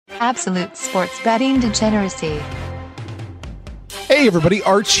Absolute sports betting degeneracy. Hey everybody,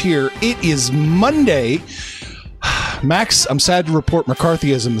 Arch here. It is Monday. Max, I'm sad to report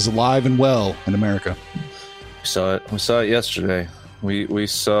McCarthyism is alive and well in America. We saw it yesterday. We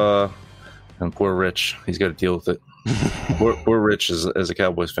saw, and poor Rich, he's got to deal with it. poor Rich, as a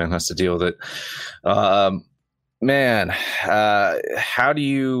Cowboys fan, has to deal with it. How do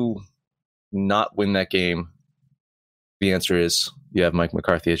you not win that game? The answer is you have Mike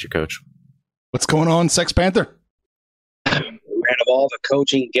McCarthy as your coach. What's going on, Sex Panther? Man, of all the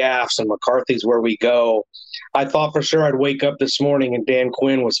coaching gaffes, and McCarthy's where we go. I thought for sure I'd wake up this morning and Dan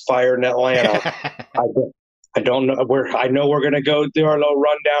Quinn was fired in Atlanta. I don't know. I know we're going to go through our little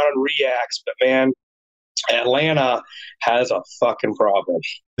rundown and reacts, but man, Atlanta has a fucking problem.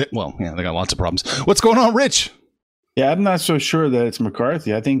 They got lots of problems. What's going on, Rich? Yeah, I'm not so sure that it's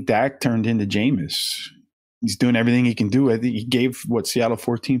McCarthy. I think Dak turned into Jameis. He's doing everything he can do. I think he gave Seattle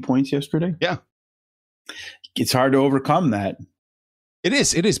 14 points yesterday. Yeah, it's hard to overcome that. It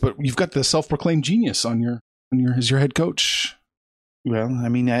is. But you've got the self-proclaimed genius as your head coach. Well, I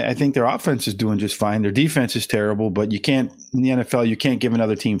mean, I think their offense is doing just fine. Their defense is terrible, but you can't in the NFL. You can't give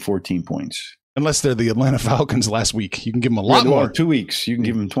another team 14 points unless they're the Atlanta Falcons last week. You can give them a lot more. 2 weeks, you can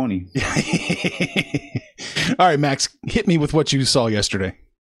give them 20. All right, Max, hit me with what you saw yesterday.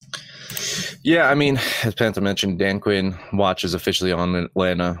 Yeah, I mean, as Panther mentioned, Dan Quinn watch is officially on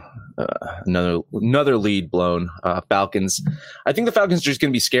Atlanta. Another lead blown. Falcons. I think the Falcons are just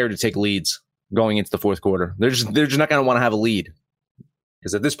going to be scared to take leads going into the fourth quarter. They're just not going to want to have a lead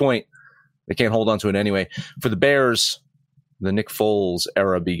because at this point they can't hold on to it anyway. For the Bears, the Nick Foles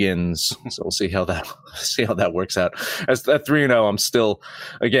era begins, so we'll see how that works out. As at 3-0, I'm still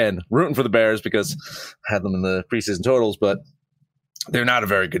again rooting for the Bears because I had them in the preseason totals, but they're not a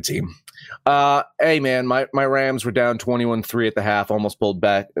very good team. Hey man, my Rams were down 21-3 at the half, almost pulled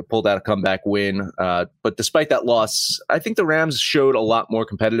out a comeback win. But despite that loss, I think the Rams showed a lot more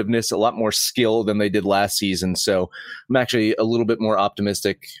competitiveness, a lot more skill than they did last season. So I'm actually a little bit more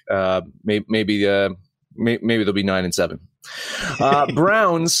optimistic. Maybe they'll be 9-7.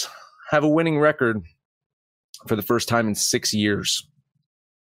 Browns have a winning record for the first time in 6 years.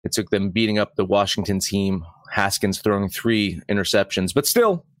 It took them beating up the Washington team, Haskins throwing 3 interceptions, but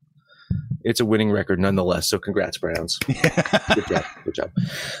still, it's a winning record nonetheless. So congrats, Browns. Good job.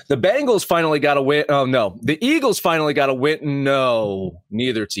 The Bengals finally got a win. Oh, no. The Eagles finally got a win. No,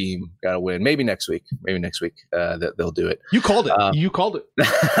 neither team got a win. Maybe next week. They'll do it. You called it.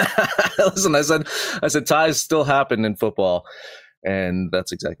 Listen, I said ties still happen in football, and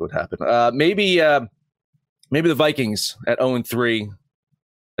that's exactly what happened. Maybe the Vikings at 0-3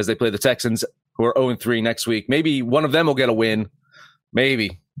 as they play the Texans, who are 0-3 next week. Maybe one of them will get a win.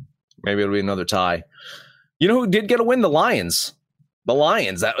 Maybe it'll be another tie. You know who did get a win? The Lions. The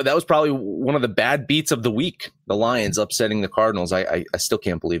Lions. That was probably one of the bad beats of the week. The Lions upsetting the Cardinals. I still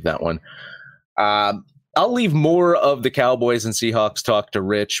can't believe that one. I'll leave more of the Cowboys and Seahawks talk to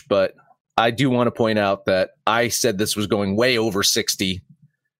Rich, but I do want to point out that I said this was going way over 60.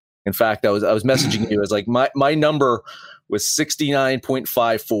 In fact, I was messaging you. I was like, my number was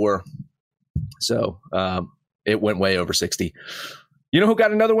 69.54. So it went way over 60. You know who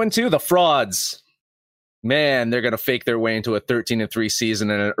got another one too? The Frauds. Man, they're going to fake their way into a 13-3 season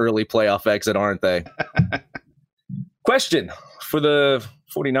and an early playoff exit, aren't they? Question for the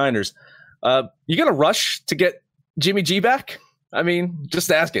 49ers. You going to rush to get Jimmy G back? I mean, just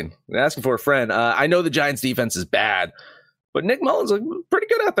asking for a friend. I know the Giants defense is bad, but Nick Mullins is pretty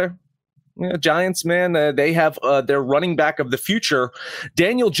good out there. Yeah, Giants, man, they have their running back of the future.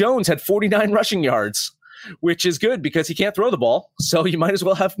 Daniel Jones had 49 rushing yards, which is good because he can't throw the ball. So you might as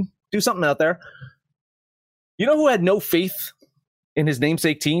well have him do something out there. You know who had no faith in his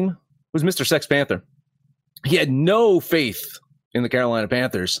namesake team? It was Mr. Sex Panther. He had no faith in the Carolina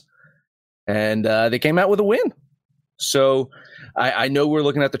Panthers, and they came out with a win. So I know we're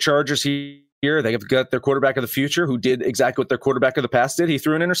looking at the Chargers here. They have got their quarterback of the future who did exactly what their quarterback of the past did. He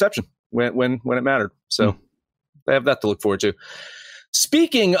threw an interception when it mattered. So they have that to look forward to.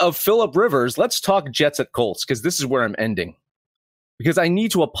 Speaking of Phillip Rivers, let's talk Jets at Colts, because this is where I'm ending. Because I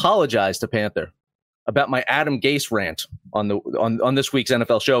need to apologize to Panther about my Adam Gase rant on this week's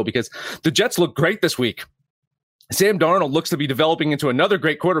NFL show, because the Jets look great this week. Sam Darnold looks to be developing into another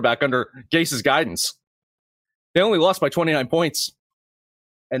great quarterback under Gase's guidance. They only lost by 29 points.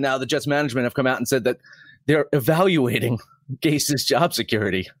 And now the Jets management have come out and said that they're evaluating Gase's job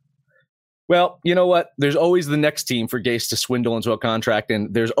security. Well, you know what? There's always the next team for Gase to swindle into a contract,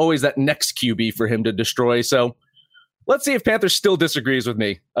 and there's always that next QB for him to destroy. So let's see if Panther still disagrees with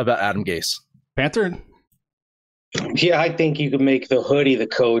me about Adam Gase. Panther, Yeah, I think you could make the hoodie the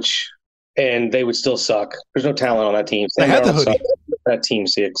coach, and they would still suck. There's no talent on that team. They had the hoodie. That team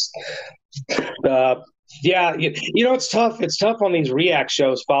six. Yeah, it's tough. It's tough on these react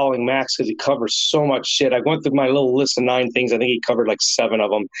shows following Max because he covers so much shit. I went through my little list of 9 things. I think he covered like 7 of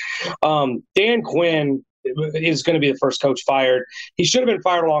them. Dan Quinn is going to be the first coach fired. He should have been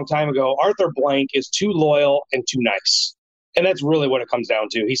fired a long time ago. Arthur Blank is too loyal and too nice. And that's really what it comes down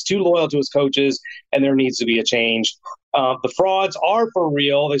to. He's too loyal to his coaches, and there needs to be a change. The frauds are for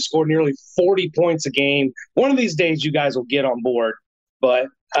real. They scored nearly 40 points a game. One of these days, you guys will get on board. But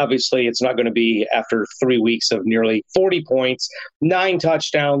obviously, it's not going to be after 3 weeks of nearly 40 points, 9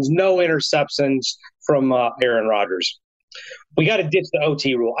 touchdowns, no interceptions from Aaron Rodgers. We got to ditch the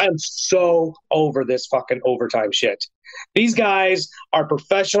OT rule. I am so over this fucking overtime shit. These guys are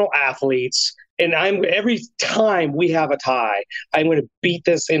professional athletes. And every time we have a tie, I'm going to beat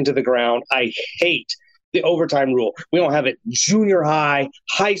this into the ground. I hate the overtime rule. We don't have it junior high,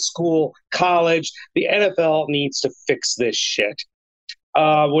 high school, college. The NFL needs to fix this shit.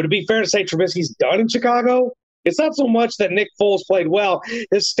 Would it be fair to say Trubisky's done in Chicago? It's not so much that Nick Foles played well.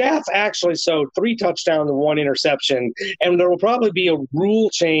 His stats actually showed 3 touchdowns and 1 interception, and there will probably be a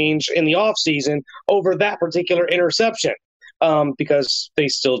rule change in the offseason over that particular interception. Because they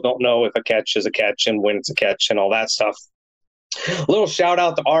still don't know if a catch is a catch and when it's a catch and all that stuff. A little shout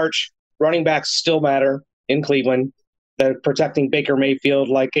out to Arch. Running backs still matter in Cleveland. They're protecting Baker Mayfield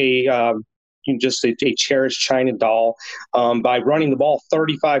like a cherished China doll by running the ball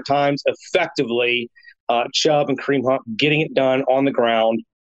 35 times effectively. Chubb and Kareem Hunt getting it done on the ground.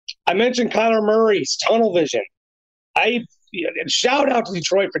 I mentioned Kyler Murray's tunnel vision. Shout out to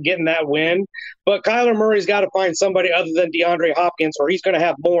Detroit for getting that win, but Kyler Murray's got to find somebody other than DeAndre Hopkins, or he's going to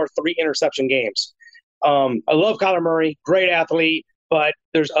have more 3 interception games. I love Kyler Murray, great athlete, but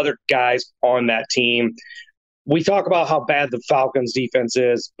there's other guys on that team. We talk about how bad the Falcons defense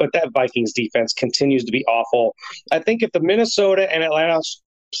is, but that Vikings defense continues to be awful. I think if the Minnesota and Atlanta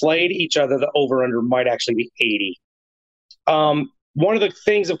played each other, the over-under might actually be 80. One of the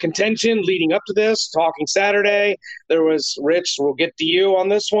things of contention leading up to this, talking Saturday, there was, Rich, we'll get to you on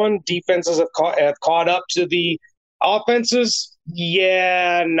this one. Defenses have caught up to the offenses.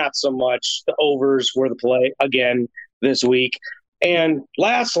 Yeah, not so much. The overs were the play again this week. And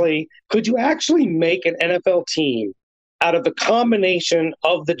lastly, could you actually make an NFL team out of the combination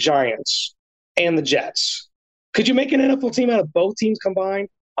of the Giants and the Jets? Could you make an NFL team out of both teams combined?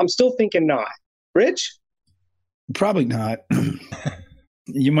 I'm still thinking not. Rich? Probably not.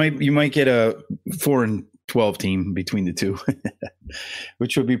 You might get a 4-12 team between the two,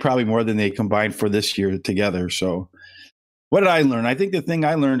 which would be probably more than they combined for this year together. So what did I learn? I think the thing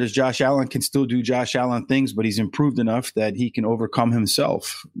I learned is Josh Allen can still do Josh Allen things, but he's improved enough that he can overcome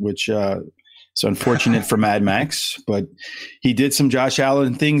himself, which is unfortunate for Mad Max. But he did some Josh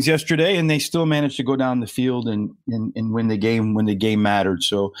Allen things yesterday, and they still managed to go down the field and win the game when the game mattered.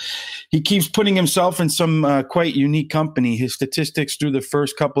 So he keeps putting himself in some quite unique company. His statistics through the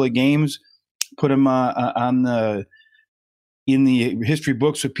first couple of games put him in the history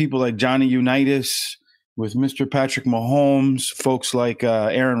books with people like Johnny Unitas, with Mr. Patrick Mahomes, folks like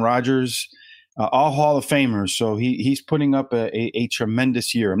Aaron Rodgers, all Hall of Famers. So he's putting up a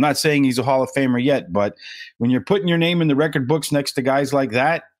tremendous year. I'm not saying he's a Hall of Famer yet, but when you're putting your name in the record books next to guys like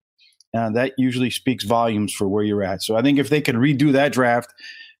that, that usually speaks volumes for where you're at. So I think if they could redo that draft,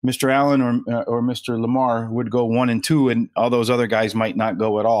 Mr. Allen or Mr. Lamar would go 1 and 2, and all those other guys might not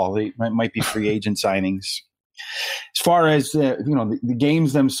go at all. They might be free agent signings. As far as the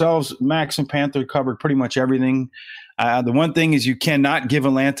games themselves, Max and Panther covered pretty much everything. The one thing is you cannot give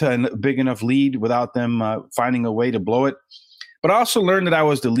Atlanta a big enough lead without them finding a way to blow it. But I also learned that I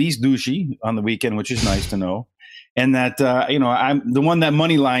was the least douchey on the weekend, which is nice to know, and that I'm the one that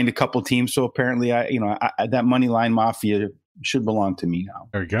money lined a couple teams. So apparently, that money line mafia should belong to me now.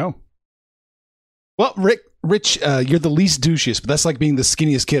 There you go. Well, Rich, you're the least douchiest, but that's like being the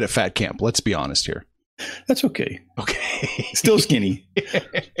skinniest kid at fat camp. Let's be honest here. That's okay. Okay. Still skinny.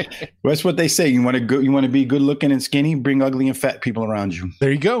 That's what they say. You want to be good looking and skinny, bring ugly and fat people around you.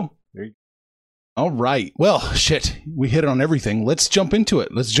 There you go. All right. Well, shit. We hit on everything. Let's jump into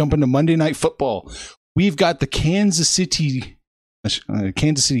it. Let's jump into Monday Night Football. We've got the Kansas City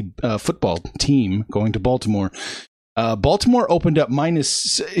football team going to Baltimore. Baltimore opened up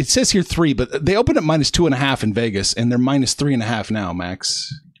minus, it says here 3, but they opened up minus 2.5 in Vegas, and they're minus 3.5 now,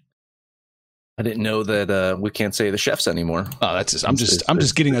 Max. I didn't know that we can't say the chefs anymore. Oh, that's just, I'm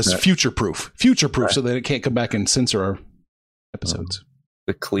just getting us future proof, right, so that it can't come back and censor our episodes.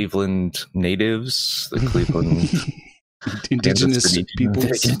 The Cleveland natives, the Cleveland Indigenous people.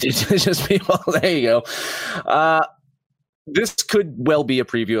 Indigenous people. There you go. This could well be a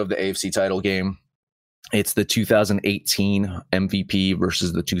preview of the AFC title game. It's the 2018 MVP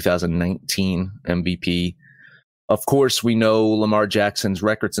versus the 2019 MVP. Of course, we know Lamar Jackson's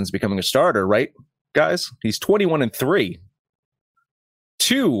record since becoming a starter, right, guys? He's 21-3.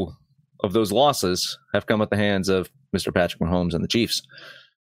 2 of those losses have come at the hands of Mr. Patrick Mahomes and the Chiefs.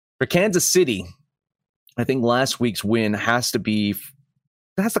 For Kansas City, I think last week's win have some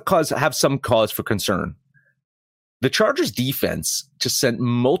cause for concern. The Chargers defense just sent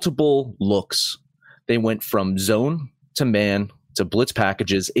multiple looks. They went from zone to man to blitz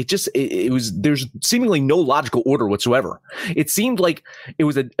packages. There's seemingly no logical order whatsoever. It seemed like it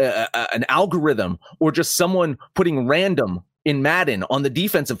was an algorithm or just someone putting random in Madden on the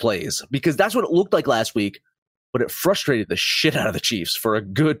defensive plays, because that's what it looked like last week. But it frustrated the shit out of the Chiefs for a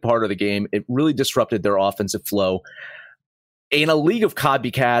good part of the game. It really disrupted their offensive flow. In a league of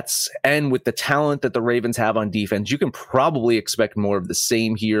copycats and with the talent that the Ravens have on defense, you can probably expect more of the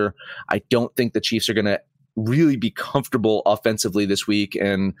same here. I don't think the Chiefs are going to really be comfortable offensively this week,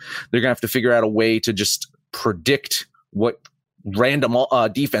 and they're going to have to figure out a way to just predict what random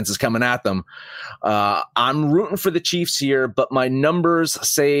defense is coming at them. I'm rooting for the Chiefs here, but my numbers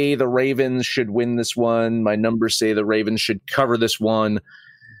say the Ravens should win this one. My numbers say the Ravens should cover this one.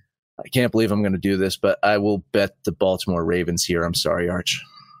 I can't believe I'm going to do this, but I will bet the Baltimore Ravens here. I'm sorry, Arch.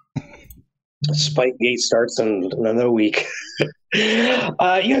 Spikegate starts in another week. You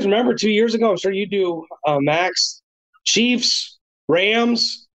guys remember 2 years ago? I'm sure you do, Max. Chiefs,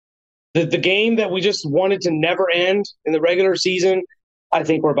 Rams, the game that we just wanted to never end in the regular season. I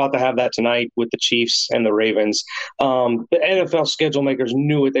think we're about to have that tonight with the Chiefs and the Ravens. The NFL schedule makers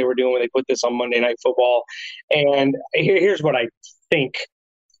knew what they were doing when they put this on Monday Night Football. And here's what I think.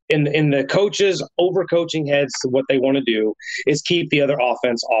 In the coaches overcoaching heads, what they want to do is keep the other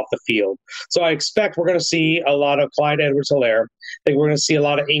offense off the field. So I expect we're going to see a lot of Clyde Edwards-Helaire. I think we're going to see a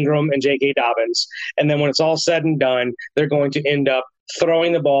lot of Ingram and J.K. Dobbins. And then when it's all said and done, they're going to end up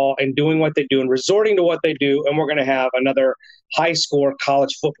throwing the ball and doing what they do and resorting to what they do. And we're going to have another high-score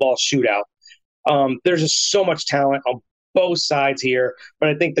college football shootout. There's just so much talent on both sides here, but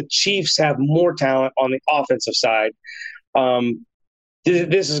I think the Chiefs have more talent on the offensive side.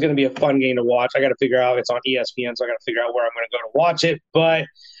 This is going to be a fun game to watch. I got to figure out, it's on ESPN, so I got to figure out where I'm going to go to watch it. But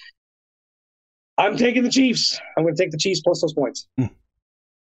I'm taking the Chiefs. I'm going to take the Chiefs plus those points.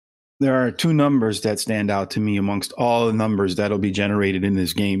 There are 2 numbers that stand out to me amongst all the numbers that'll be generated in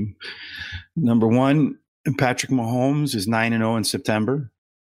this game. Number 1, Patrick Mahomes is 9-0 in September.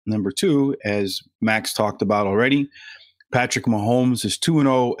 Number 2, as Max talked about already, Patrick Mahomes is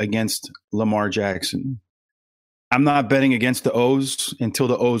 2-0 against Lamar Jackson. I'm not betting against the O's until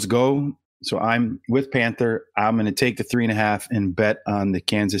the O's go. So I'm with Panther. I'm going to take the 3.5 and bet on the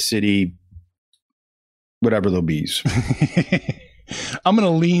Kansas City, whatever they'll be. I'm going to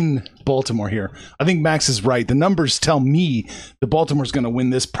lean Baltimore here. I think Max is right. The numbers tell me the Baltimore's going to win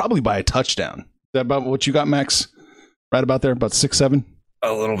this probably by a touchdown. Is that about what you got, Max? Right about there, about 6-7?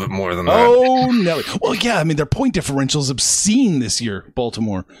 A little bit more than that. Oh, no. Well, yeah, I mean, their point differential is obscene this year,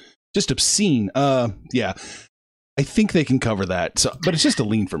 Baltimore. Just obscene. Yeah. I think they can cover that, but it's just a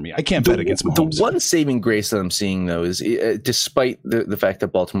lean for me. I can't bet against Mahomes. The one saving grace that I'm seeing, though, is despite the fact that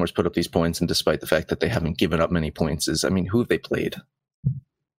Baltimore's put up these points and despite the fact that they haven't given up many points, is, I mean, who have they played?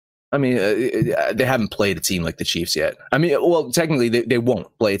 I mean, they haven't played a team like the Chiefs yet. I mean, well, technically, they won't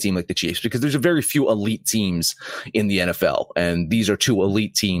play a team like the Chiefs because there's a very few elite teams in the NFL, and these are 2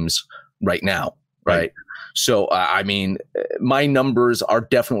 elite teams right now, right? So, I mean, my numbers are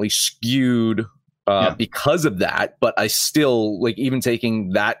definitely skewed because of that, but I still, like, even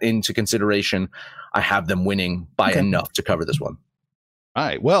taking that into consideration, I have them winning by enough to cover this one. All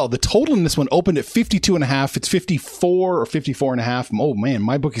right. Well, the total in this one opened at 52.5. It's 54 or 54.5. Oh man,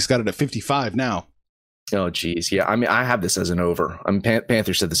 my bookie's got it at 55 now. Oh geez, yeah. I mean, I have this as an over. I mean,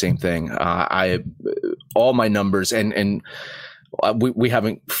 Panther said the same thing. All my numbers and we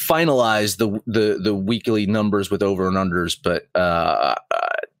haven't finalized the weekly numbers with over and unders, but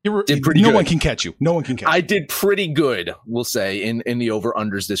did pretty good. No one can catch you. No one can catch you. I did pretty good, we'll say, in the over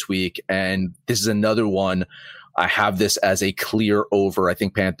unders this week, and this is another one. I have this as a clear over. I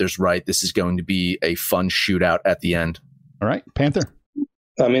think Panther's right. This is going to be a fun shootout at the end. All right, Panther.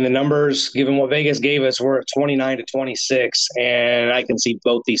 I mean, the numbers, given what Vegas gave us, we're at 29-26, and I can see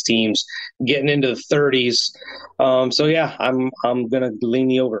both these teams getting into the 30s. So yeah, I'm going to lean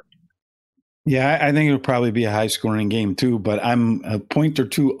the over. Yeah, I think it'll probably be a high-scoring game too, but I'm a point or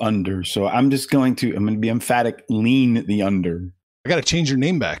 2 under. So I'm going to be emphatic, lean the under. I got to change your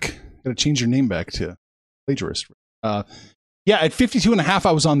name back. To plagiarist. Yeah, at 52.5,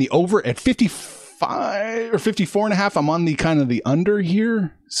 I was on the over. At 55 or 54.5, I'm on the kind of the under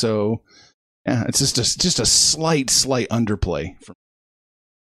here. So yeah, it's just a slight underplay.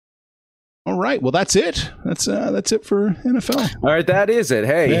 All right, well that's it. That's it for NFL. All right, that is it.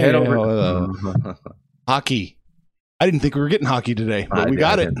 Hey, head over hockey. I didn't think we were getting hockey today, but we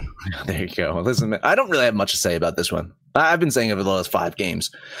got it. There you go. Listen, I don't really have much to say about this one. I've been saying over the last 5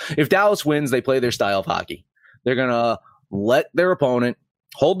 games, if Dallas wins, they play their style of hockey. They're going to let their opponent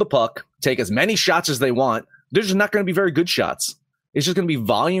hold the puck, take as many shots as they want. They're just not going to be very good shots. It's just going to be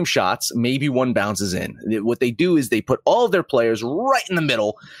volume shots. Maybe one bounces in. What they do is they put all of their players right in the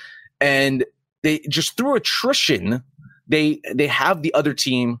middle, and they just through attrition, they have the other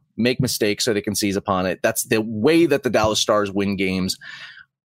team make mistakes so they can seize upon it. That's the way that the Dallas Stars win games.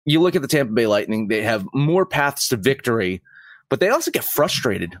 You look at the Tampa Bay Lightning, they have more paths to victory, but they also get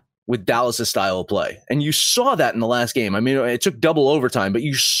frustrated with Dallas' style of play. And you saw that in the last game. I mean, it took double overtime, but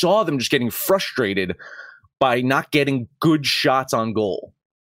you saw them just getting frustrated by not getting good shots on goal.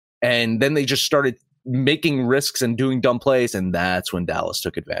 And then they just started making risks and doing dumb plays, and that's when Dallas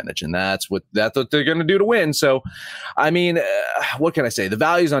took advantage, and that's what they're going to do to win. So, I mean, what can I say? The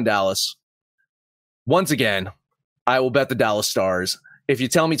value's on Dallas. Once again, I will bet the Dallas Stars. If you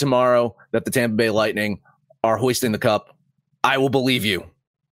tell me tomorrow that the Tampa Bay Lightning are hoisting the cup, I will believe you.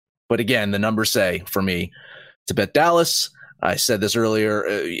 But again, the numbers say for me to bet Dallas. I said this earlier,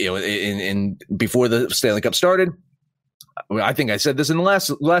 in before the Stanley Cup started. I think I said this in the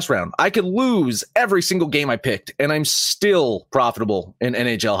last round. I could lose every single game I picked, and I'm still profitable in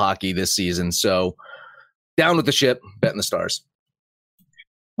NHL hockey this season. So down with the ship, betting the Stars.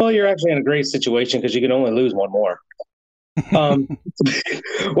 Well, you're actually in a great situation because you can only lose one more.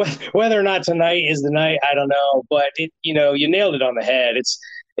 Whether or not tonight is the night, I don't know. But you nailed it on the head.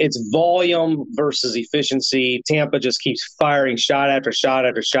 It's volume versus efficiency. Tampa just keeps firing shot after shot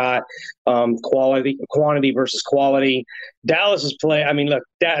after shot. Quantity versus quality. Dallas's play. I mean, look,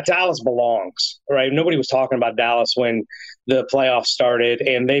 Dallas belongs, right? Nobody was talking about Dallas when the playoffs started,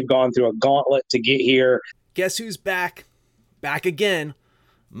 and they've gone through a gauntlet to get here. Guess who's back? Back again.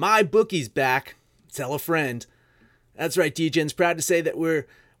 My bookie's back. Tell a friend. That's right, DJ's proud to say that we're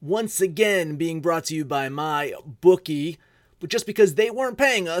once again being brought to you by my bookie. But just because they weren't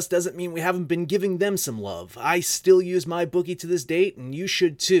paying us doesn't mean we haven't been giving them some love. I still use my bookie to this date, and you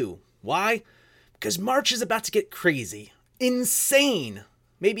should too. Why? Because March is about to get crazy. Insane.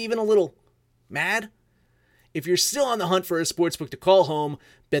 Maybe even a little mad. If you're still on the hunt for a sportsbook to call home,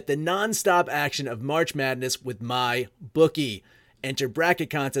 bet the non-stop action of March Madness with my bookie. Enter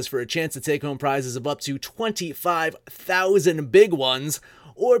bracket contests for a chance to take home prizes of up to 25,000 big ones,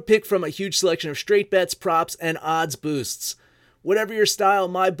 or pick from a huge selection of straight bets, props, and odds boosts. Whatever your style,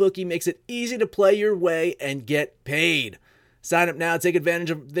 MyBookie makes it easy to play your way and get paid. Sign up now, take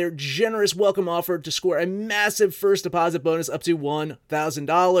advantage of their generous welcome offer to score a massive first deposit bonus up to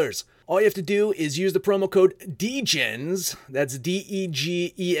 $1,000. All you have to do is use the promo code DEGENS, that's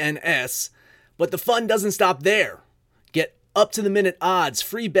DEGENS, but the fun doesn't stop there. Get up-to-the-minute odds,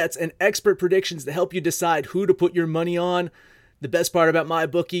 free bets, and expert predictions to help you decide who to put your money on. The best part about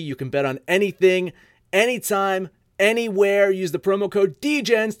MyBookie, you can bet on anything, anytime, anywhere. Use the promo code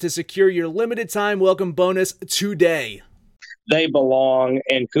DEGENS to secure your limited time welcome bonus today. They belong,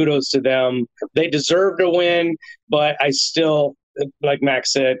 and kudos to them. They deserve to win, but I still, like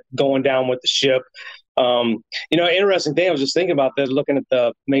Max said, going down with the ship. Interesting thing, I was just thinking about this, looking at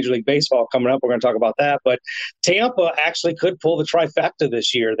the Major League Baseball coming up. We're going to talk about that, but Tampa actually could pull the trifecta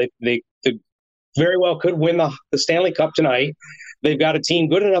this year. They very well could win the Stanley Cup tonight. They've got a team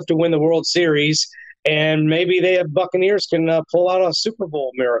good enough to win the World Series, and maybe they have Buccaneers can pull out a Super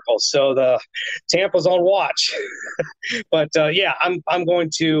Bowl miracle. So the Tampa's on watch. But I'm going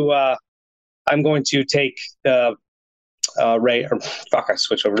to take Ray. Or fuck, I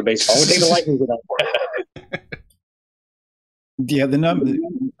switch over to baseball. I'm going to take the Lightning tonight. Yeah,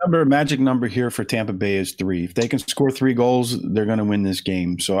 the magic number here for Tampa Bay is 3. If they can score 3 goals, they're going to win this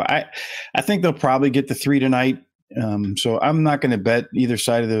game. So I think they'll probably get the 3 tonight. So I'm not going to bet either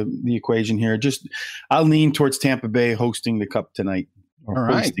side of the equation here. Just I'll lean towards Tampa Bay hosting the cup tonight. All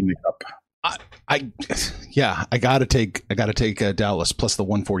right. Hosting the cup. I gotta take Dallas plus the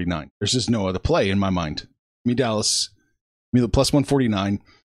 149. There's just no other play in my mind. Give me Dallas. Give me the plus 149.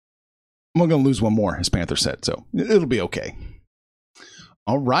 I'm going to lose one more, as Panther said, so it'll be okay.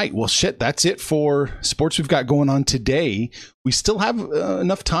 All right. Well, shit, that's it for sports we've got going on today. We still have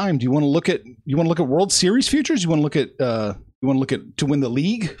enough time. Do you want to look at World Series futures? You want to look at to win the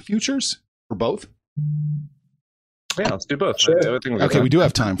league futures for both? Yeah, let's do both. Sure. I think we're Okay, good. we do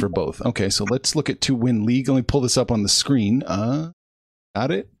have time for both. Okay, so let's look at 2-win league. Let me pull this up on the screen. Got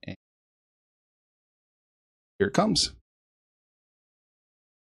it. And here it comes.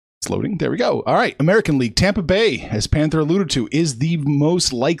 It's loading. There we go. All right, American League. Tampa Bay, as Panther alluded to, is the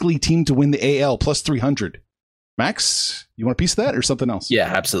most likely team to win the AL, plus 300. Max, you want a piece of that or something else? Yeah,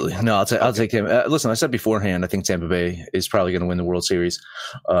 absolutely. No, I'll take him. Listen, I said beforehand, I think Tampa Bay is probably going to win the World Series.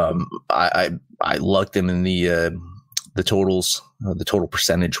 I lucked them in the totals, the total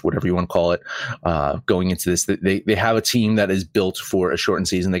percentage, whatever you want to call it, going into this. They have a team that is built for a shortened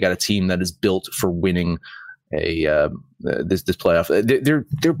season. They got a team that is built for winning this playoff.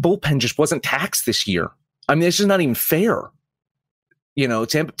 Their bullpen just wasn't taxed this year. I mean, it's just not even fair. You know,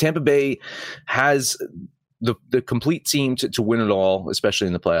 Tampa Bay has the complete team to win it all, especially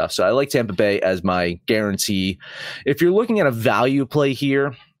in the playoffs. So I like Tampa Bay as my guarantee. If you're looking at a value play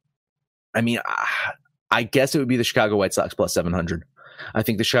here, I mean, I guess it would be the Chicago White Sox plus 700. I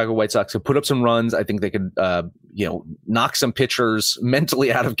think the Chicago White Sox could put up some runs. I think they could, knock some pitchers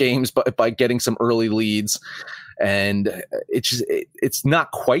mentally out of games by getting some early leads. And it's not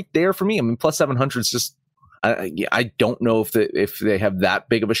quite there for me. I mean, plus 700 is just, I don't know if they have that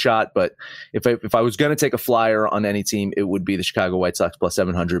big of a shot, but if I was going to take a flyer on any team, it would be the Chicago White Sox plus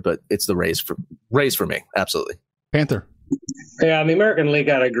 700. But it's the Rays for me, absolutely. Panther. Yeah, the American League,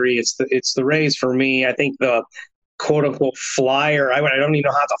 I'd agree. It's the Rays for me. I think the quote unquote flyer. I don't even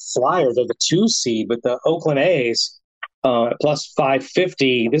know how it's a flyer. They're the 2 seed, but the Oakland A's plus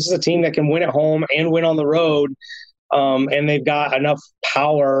 550. This is a team that can win at home and win on the road. And they've got enough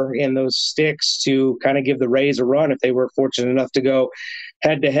power in those sticks to kind of give the Rays a run if they were fortunate enough to go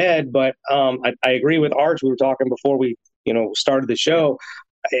head to head. But I agree with Arch. We were talking before we, started the show.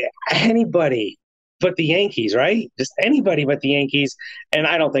 Anybody but the Yankees, right? Just anybody but the Yankees. And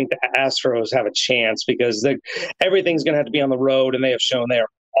I don't think the Astros have a chance because everything's going to have to be on the road, and they have shown they are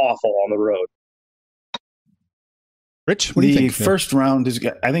awful on the road. Rich, what do you think? The first round is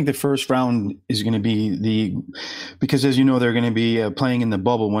going to be because as you know, they're going to be playing in the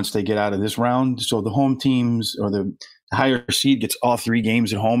bubble once they get out of this round. So the home teams or the higher seed gets all 3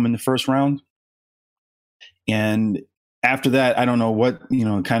 games at home in the first round. And after that, I don't know what,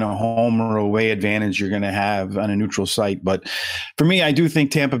 kind of home or away advantage you're going to have on a neutral site. But for me, I do think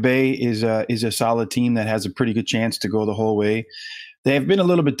Tampa Bay is a solid team that has a pretty good chance to go the whole way. They have been a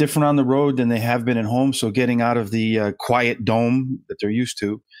little bit different on the road than they have been at home. So getting out of the quiet dome that they're used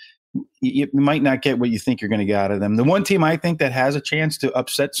to, you might not get what you think you're going to get out of them. The one team I think that has a chance to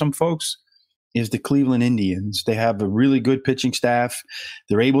upset some folks is the Cleveland Indians. They have a really good pitching staff.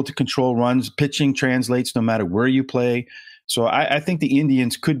 They're able to control runs. Pitching translates no matter where you play. So I think the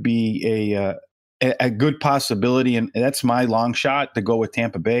Indians could be a good possibility, and that's my long shot to go with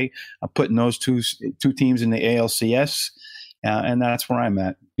Tampa Bay. I'm putting those two teams in the ALCS. And that's where I'm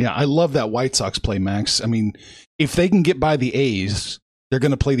at. Yeah, I love that White Sox play, Max. I mean, if they can get by the A's, they're going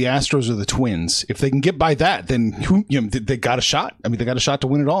to play the Astros or the Twins. If they can get by that, then they got a shot. I mean, they got a shot to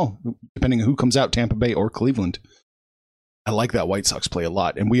win it all, depending on who comes out, Tampa Bay or Cleveland. I like that White Sox play a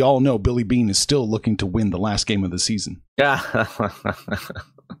lot. And we all know Billy Beane is still looking to win the last game of the season. Yeah.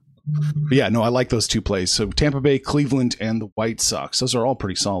 But yeah, no, I like those 2 plays. So Tampa Bay, Cleveland, and the White Sox. Those are all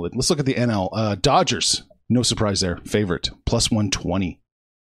pretty solid. Let's look at the NL. Dodgers. No surprise there. Favorite, plus 120.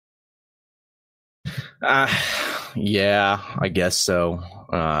 Yeah, I guess so.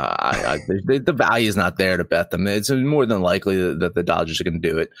 The value is not there to bet them. It's more than likely that the Dodgers are going to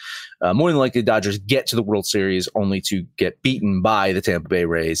do it. More than likely, the Dodgers get to the World Series only to get beaten by the Tampa Bay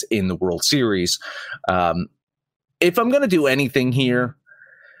Rays in the World Series. If I'm going to do anything here,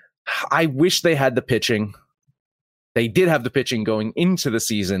 I wish they had the pitching. They did have the pitching going into the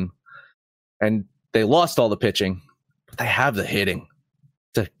season, and they lost all the pitching, but they have the hitting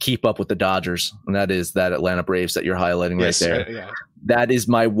to keep up with the Dodgers. And that is that Atlanta Braves that you're highlighting right there. Yeah. That is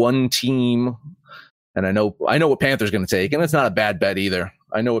my one team. And I know what Panther's going to take, and it's not a bad bet either.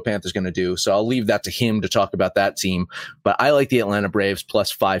 I know what Panther's going to do. So I'll leave that to him to talk about that team. But I like the Atlanta Braves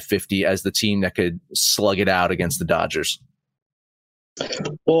plus 550 as the team that could slug it out against the Dodgers.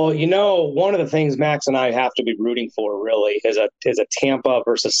 Well, one of the things Max and I have to be rooting for really is a Tampa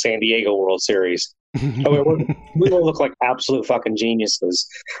versus San Diego World Series. We will look like absolute fucking geniuses.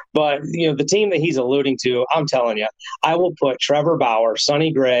 But, the team that he's alluding to, I'm telling you, I will put Trevor Bauer,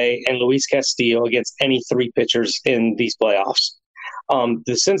 Sonny Gray, and Luis Castillo against any 3 pitchers in these playoffs.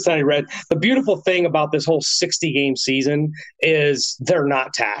 The Cincinnati Reds, the beautiful thing about this whole 60-game season is they're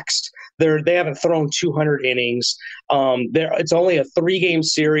not taxed. They haven't thrown 200 innings. It's only a 3-game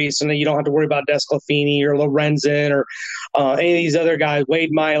series, and you don't have to worry about Desclafini or Lorenzen or any of these other guys,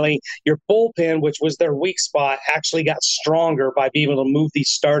 Wade Miley. Your bullpen, which was their weak spot, actually got stronger by being able to move these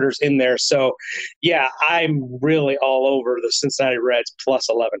starters in there. So, yeah, I'm really all over the Cincinnati Reds plus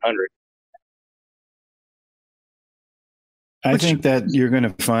 1,100. I think that you're going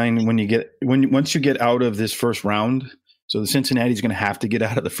to find once you get out of this first round. So the Cincinnati's going to have to get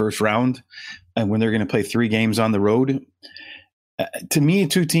out of the first round, and when they're going to play 3 games on the road. To me,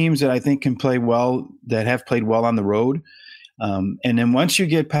 2 teams that I think can play well, that have played well on the road. And then once you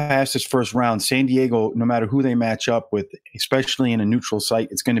get past this first round, San Diego, no matter who they match up with, especially in a neutral site,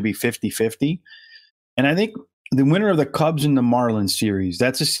 it's going to be 50-50. And I think the winner of the Cubs and the Marlins series,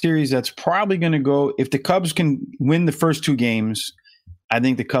 that's a series that's probably going to go – if the Cubs can win the first 2 games, I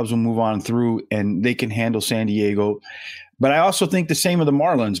think the Cubs will move on through and they can handle San Diego. But I also think the same of the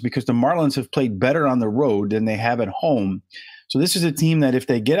Marlins, because the Marlins have played better on the road than they have at home. So this is a team that if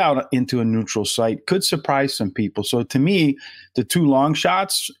they get out into a neutral site could surprise some people. So to me, the 2 long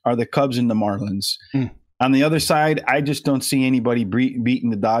shots are the Cubs and the Marlins. On the other side, I just don't see anybody beating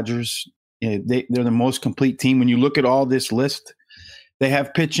the Dodgers. They're the most complete team. When you look at all this list, they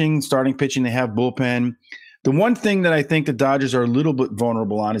have pitching, starting pitching, they have bullpen. The one thing that I think the Dodgers are a little bit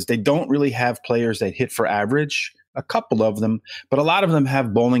vulnerable on is they don't really have players that hit for average, a couple of them, but a lot of them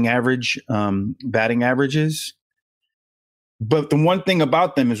have bowling average, batting averages. But the one thing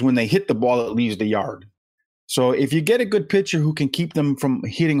about them is when they hit the ball, it leaves the yard. So if you get a good pitcher who can keep them from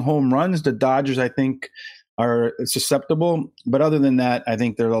hitting home runs, the Dodgers, I think, are susceptible. But other than that, I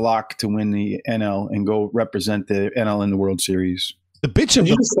think they're a lock to win the NL and go represent the NL in the World Series. The bitch of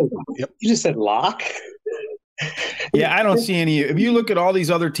You just said lock? Yeah, I don't see any. If you look at all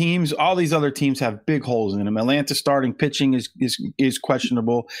these other teams have big holes in them. Atlanta starting pitching is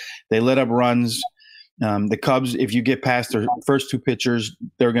questionable. They let up runs. The Cubs, if you get past their first 2 pitchers,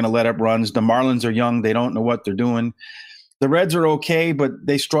 they're going to let up runs. The Marlins are young. They don't know what they're doing. The Reds are okay, but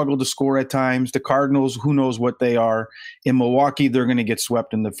they struggle to score at times. The Cardinals, who knows what they are. In Milwaukee, they're going to get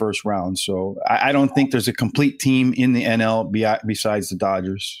swept in the first round. So I don't think there's a complete team in the NL besides the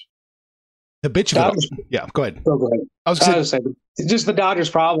Dodgers. The bitch of it. Yeah, go ahead. Go ahead. I was going to say, just the Dodgers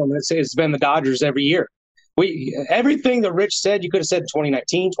problem. It's been the Dodgers every year. Everything that Rich said, you could have said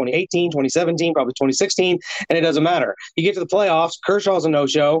 2019, 2018, 2017, probably 2016, and it doesn't matter. You get to the playoffs, Kershaw's a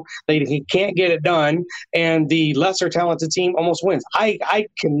no-show. He can't get it done, and the lesser talented team almost wins. I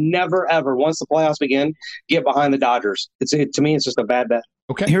can never, ever, once the playoffs begin, get behind the Dodgers. To me, it's just a bad bet.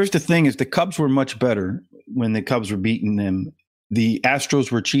 Okay. Here's the thing is the Cubs were much better when the Cubs were beating them. The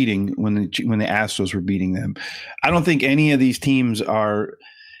Astros were cheating when the Astros were beating them. I don't think any of these teams are –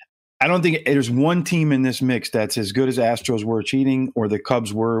 I don't think there's one team in this mix that's as good as Astros were cheating or the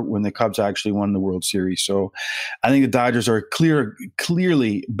Cubs were when the Cubs actually won the World Series. So I think the Dodgers are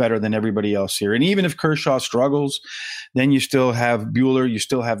clearly better than everybody else here. And even if Kershaw struggles, then you still have Buehler, you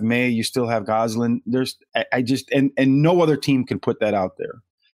still have May, you still have Goslin. And no other team can put that out there.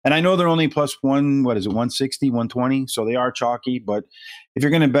 And I know they're only plus 160, 120. So they are chalky, but if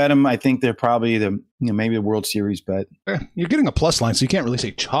you're going to bet them, I think they're probably maybe the World Series bet. You're getting a plus line, so you can't really say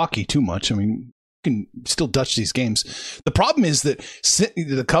chalky too much. I mean, you can still Dutch these games. The problem is that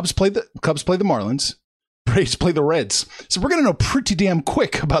the Cubs play the Marlins, Braves play the Reds. So we're going to know pretty damn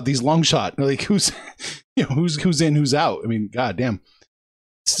quick about these long shot, like who's in, who's out. I mean, goddamn,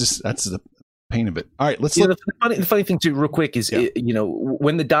 that's the pain of it. All right, let's look. The funny thing too, real quick, is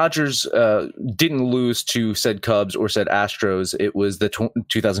when the Dodgers didn't lose to said Cubs or said Astros, it was the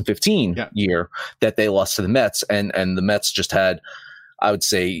 2015 year that they lost to the Mets, and the Mets just had, I would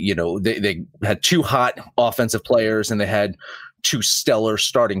say, they had 2 hot offensive players and they had 2 stellar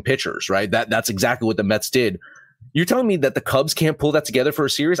starting pitchers. Right, that's exactly what the Mets did. You're telling me that the Cubs can't pull that together for a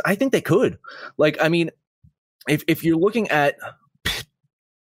series? I think they could. Like, I mean, if you're looking at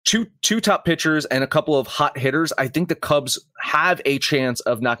two top pitchers and a couple of hot hitters, I think the Cubs have a chance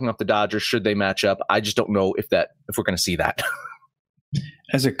of knocking off the Dodgers should they match up. I just don't know if we're going to see that.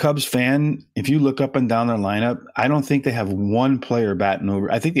 As a Cubs fan, if you look up and down their lineup, I don't think they have one player batting over.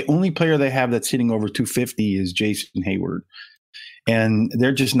 I think the only player they have that's hitting over 250 is Jason Hayward. And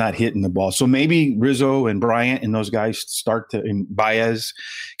they're just not hitting the ball. So maybe Rizzo and Bryant and those guys and Baez,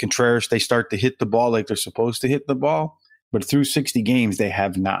 Contreras, they start to hit the ball like they're supposed to hit the ball. But through 60 games, they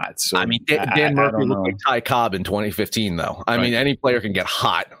have not. So I mean, Dan Murphy looked like Ty Cobb in 2015, though. I mean, any player can get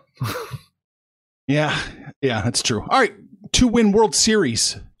hot. Yeah, that's true. All right, 2-win World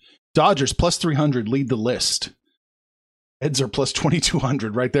Series. Dodgers plus 300 lead the list. Reds are plus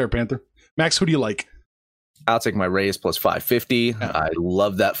 2,200 right there, Panther. Max, who do you like? I'll take my Rays plus 550. I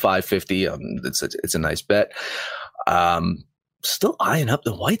love that 550. It's a nice bet. Still eyeing up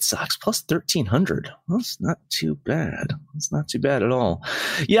the White Sox plus 1,300. That's not too bad. It's not too bad at all.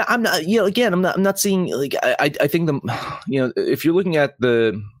 Yeah, I'm not. Again, I'm not seeing like I think if you're looking at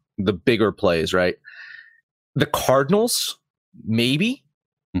the bigger plays, right? The Cardinals maybe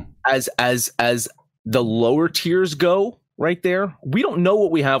as the lower tiers go right there. We don't know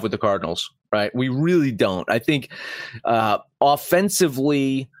what we have with the Cardinals. Right. We really don't. I think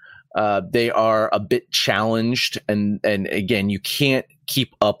offensively, they are a bit challenged. And again, you can't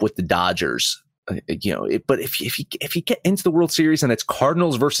keep up with the Dodgers, but if you get into the World Series and it's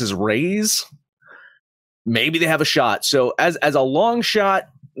Cardinals versus Rays, maybe they have a shot. So as a long shot,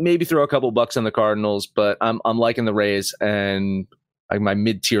 maybe throw a couple bucks on the Cardinals, but I'm liking the Rays, and my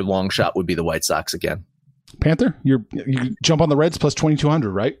mid-tier long shot would be the White Sox again. Panther, you jump on the Reds plus 2,200,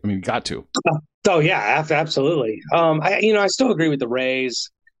 right? I mean, you got to. Oh yeah, absolutely. I still agree with the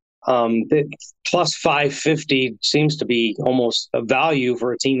Rays. The plus 550 seems to be almost a value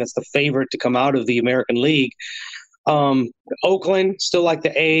for a team that's the favorite to come out of the American League. Oakland, still like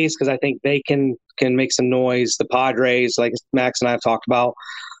the A's because I think they can make some noise. The Padres, like Max and I have talked about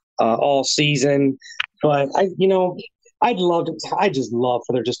all season, but I just love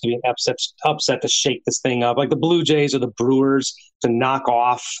for there just to be an upset to shake this thing up, like the Blue Jays or the Brewers to knock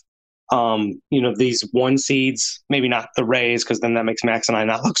off, these one seeds. Maybe not the Rays, because then that makes Max and I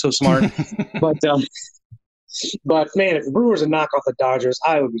not look so smart. but man, if the Brewers would knock off the Dodgers,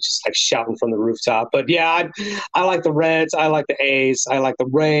 I would be just like shouting from the rooftop. But yeah, I like the Reds, I like the A's, I like the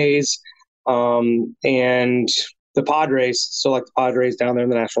Rays, and the Padres. Still like the Padres down there in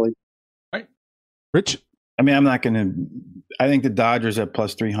the National League. All right, Rich. I mean, I'm not going to – I think the Dodgers at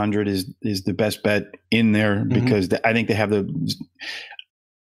plus 300 is the best bet in there because I think they have the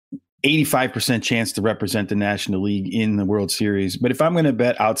 85% chance to represent the National League in the World Series. But if I'm going to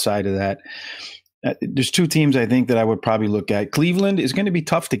bet outside of that, there's two teams I think that I would probably look at. Cleveland is going to be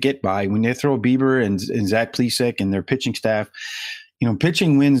tough to get by when they throw Bieber and Zach Plesac and their pitching staff.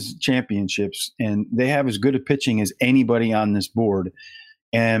 Pitching wins championships, and they have as good a pitching as anybody on this board.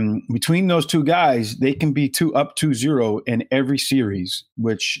 And between those two guys, they can be 2-0 in every series,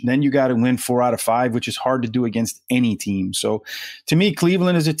 which then you got to win 4 out of 5, which is hard to do against any team. So to me,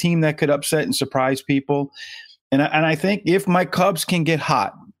 Cleveland is a team that could upset and surprise people. And I think if my Cubs can get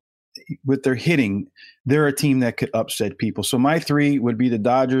hot with their hitting, they're a team that could upset people. So my 3 would be the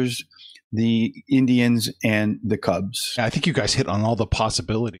Dodgers, the Indians, and the Cubs. I think you guys hit on all the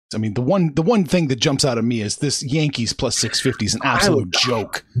possibilities. I mean, the one thing that jumps out at me is this Yankees plus 650 is an absolute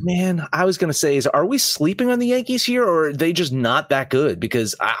joke. Man, I was going to say, are we sleeping on the Yankees here, or are they just not that good?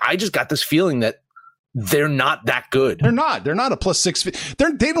 Because I just got this feeling that they're not that good. They're not a plus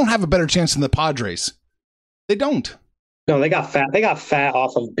 650. They don't have a better chance than the Padres. They don't. No, they got fat. They got fat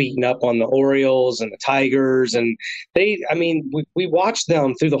off of beating up on the Orioles and the Tigers, and we watched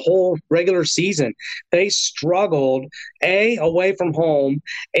them through the whole regular season. They struggled away from home,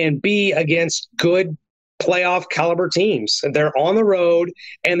 and B against good playoff caliber teams. They're on the road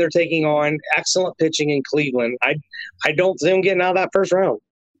and they're taking on excellent pitching in Cleveland. I don't see them getting out of that first round.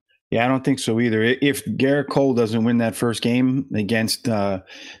 Yeah, I don't think so either. If Garrett Cole doesn't win that first game against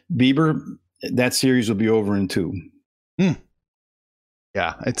Bieber, that series will be over in 2.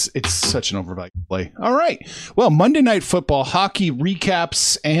 Yeah, it's such an overvalued play. All right. Well, Monday Night Football, hockey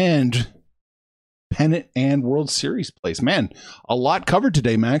recaps, and pennant and World Series plays. Man, a lot covered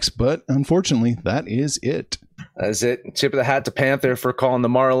today, Max, but unfortunately, that is it. That's it. Tip of the hat to Panther for calling the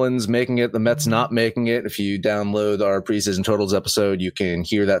Marlins making it, the Mets not making it. If you download our preseason totals episode, you can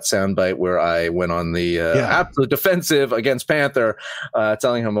hear that soundbite where I went on the absolute defensive against Panther,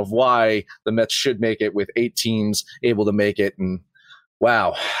 telling him of why the Mets should make it with 8 teams able to make it. And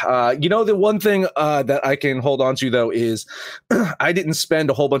wow. The one thing that I can hold on to, though, is I didn't spend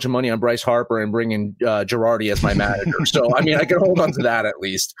a whole bunch of money on Bryce Harper and bring in Girardi as my manager. So, I can hold on to that at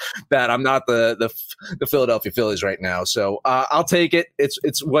least, that I'm not the Philadelphia Phillies right now. So I'll take it.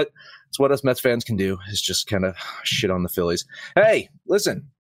 It's what us Mets fans can do, is just kind of shit on the Phillies. Hey, listen.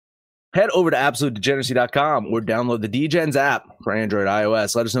 Head over to AbsoluteDegeneracy.com or download the DGens app for Android,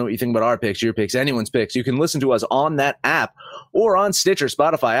 iOS. Let us know what you think about our picks, your picks, anyone's picks. You can listen to us on that app or on Stitcher,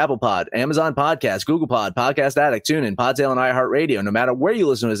 Spotify, Apple Pod, Amazon Podcast, Google Pod, Podcast Addict, TuneIn, Podtail, and iHeartRadio. No matter where you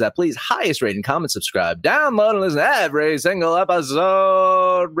listen to us at, please highest rate and comment, subscribe, download, and listen to every single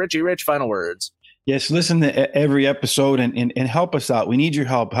episode. Richie Rich, final words. Yes, listen to every episode and help us out. We need your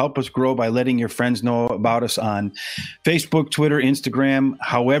help. Help us grow by letting your friends know about us on Facebook, Twitter, Instagram,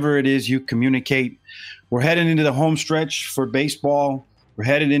 however it is you communicate. we're heading into the home stretch for baseball. We're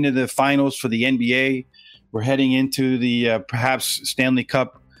headed into the finals for the NBA. We're heading into the perhaps Stanley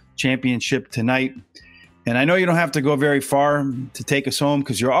Cup championship tonight. And I know you don't have to go very far to take us home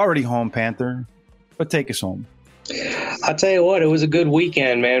because you're already home, Panther. But take us home. I'll tell you what, it was a good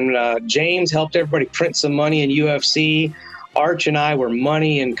weekend, man. James helped everybody print some money in UFC. Arch and I were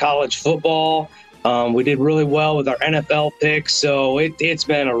money in college football. We did really well with our NFL picks, so it's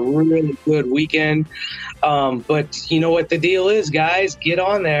been a really good weekend. But you know what the deal is, guys? Get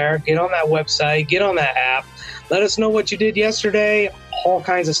on there, get on that website, get on that app. Let us know what you did yesterday. All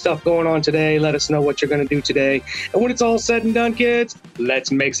kinds of stuff going on today. Let us know what you're going to do today. And when it's all said and done, kids,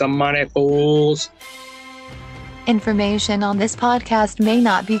 let's make some money, fools. Information on this podcast may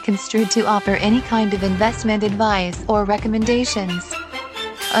not be construed to offer any kind of investment advice or recommendations.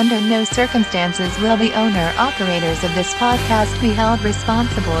 Under no circumstances will the owner-operators of this podcast be held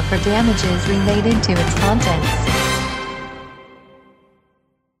responsible for damages related to its contents.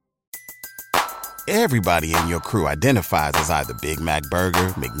 Everybody in your crew identifies as either Big Mac Burger,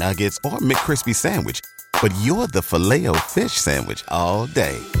 McNuggets, or McCrispy Sandwich. But you're the Filet-O-Fish Sandwich all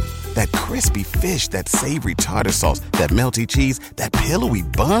day. That crispy fish, that savory tartar sauce, that melty cheese, that pillowy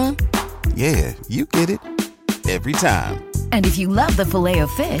bun. Yeah, you get it. Every time. And if you love the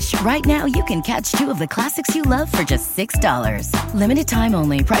Filet-O-Fish, right now you can catch 2 of the classics you love for just $6. Limited time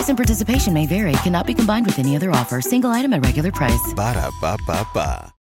only. Price and participation may vary. Cannot be combined with any other offer. Single item at regular price. Ba-da-ba-ba-ba.